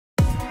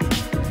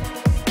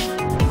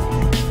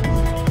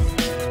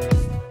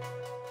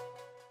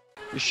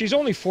She's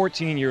only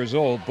 14 years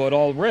old, but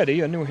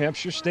already a New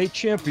Hampshire state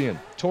champion.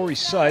 Tori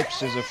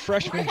Sipes is a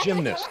freshman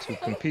gymnast who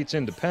competes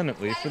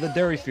independently for the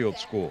Derryfield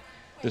School.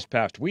 This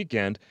past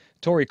weekend,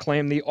 Tori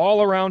claimed the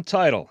all-around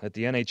title at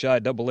the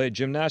NHIAA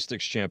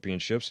Gymnastics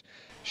Championships.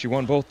 She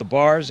won both the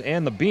bars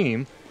and the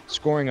beam,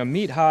 scoring a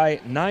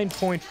meet-high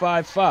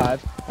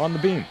 9.55 on the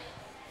beam.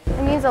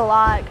 It means a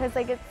lot because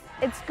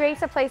it's great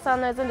to place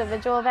on those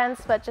individual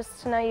events, but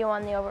just to know you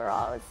won the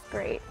overall is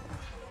great.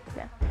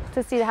 Yeah.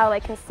 To see how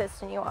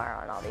consistent you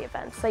are on all the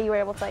events, so you were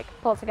able to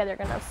pull together a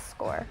good enough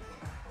score.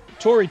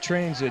 Tori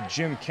trains at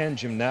Gym Ken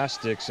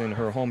Gymnastics in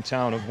her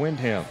hometown of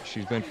Windham.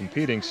 She's been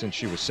competing since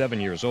she was 7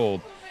 years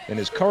old and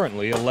is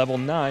currently a level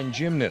 9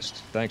 gymnast,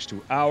 thanks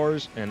to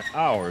hours and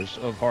hours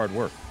of hard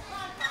work.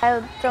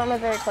 I don't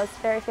live very close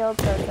to Derryfield,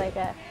 so it's like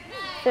a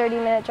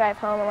 30-minute drive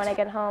home, and when I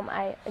get home,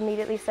 I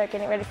immediately start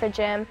getting ready for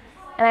gym,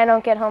 and I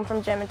don't get home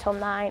from gym until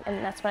 9,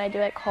 and that's when I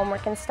do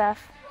homework and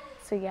stuff.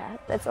 So yeah,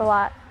 it's a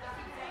lot.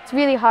 It's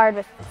really hard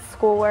with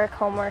schoolwork,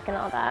 homework, and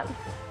all that.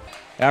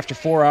 After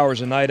 4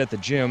 hours a night at the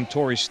gym,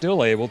 Tori's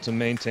still able to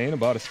maintain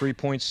about a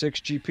 3.6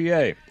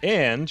 GPA,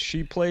 and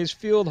she plays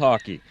field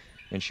hockey,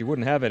 and she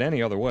wouldn't have it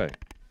any other way.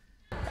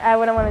 I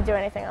wouldn't want to do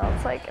anything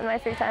else in my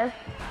free time.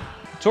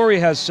 Tori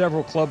has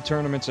several club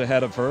tournaments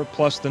ahead of her,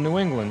 plus the New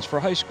Englands for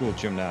high school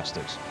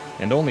gymnastics.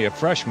 And only a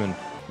freshman,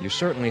 you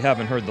certainly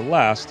haven't heard the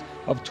last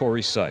of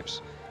Tori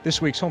Sipes,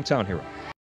 this week's Hometown Hero.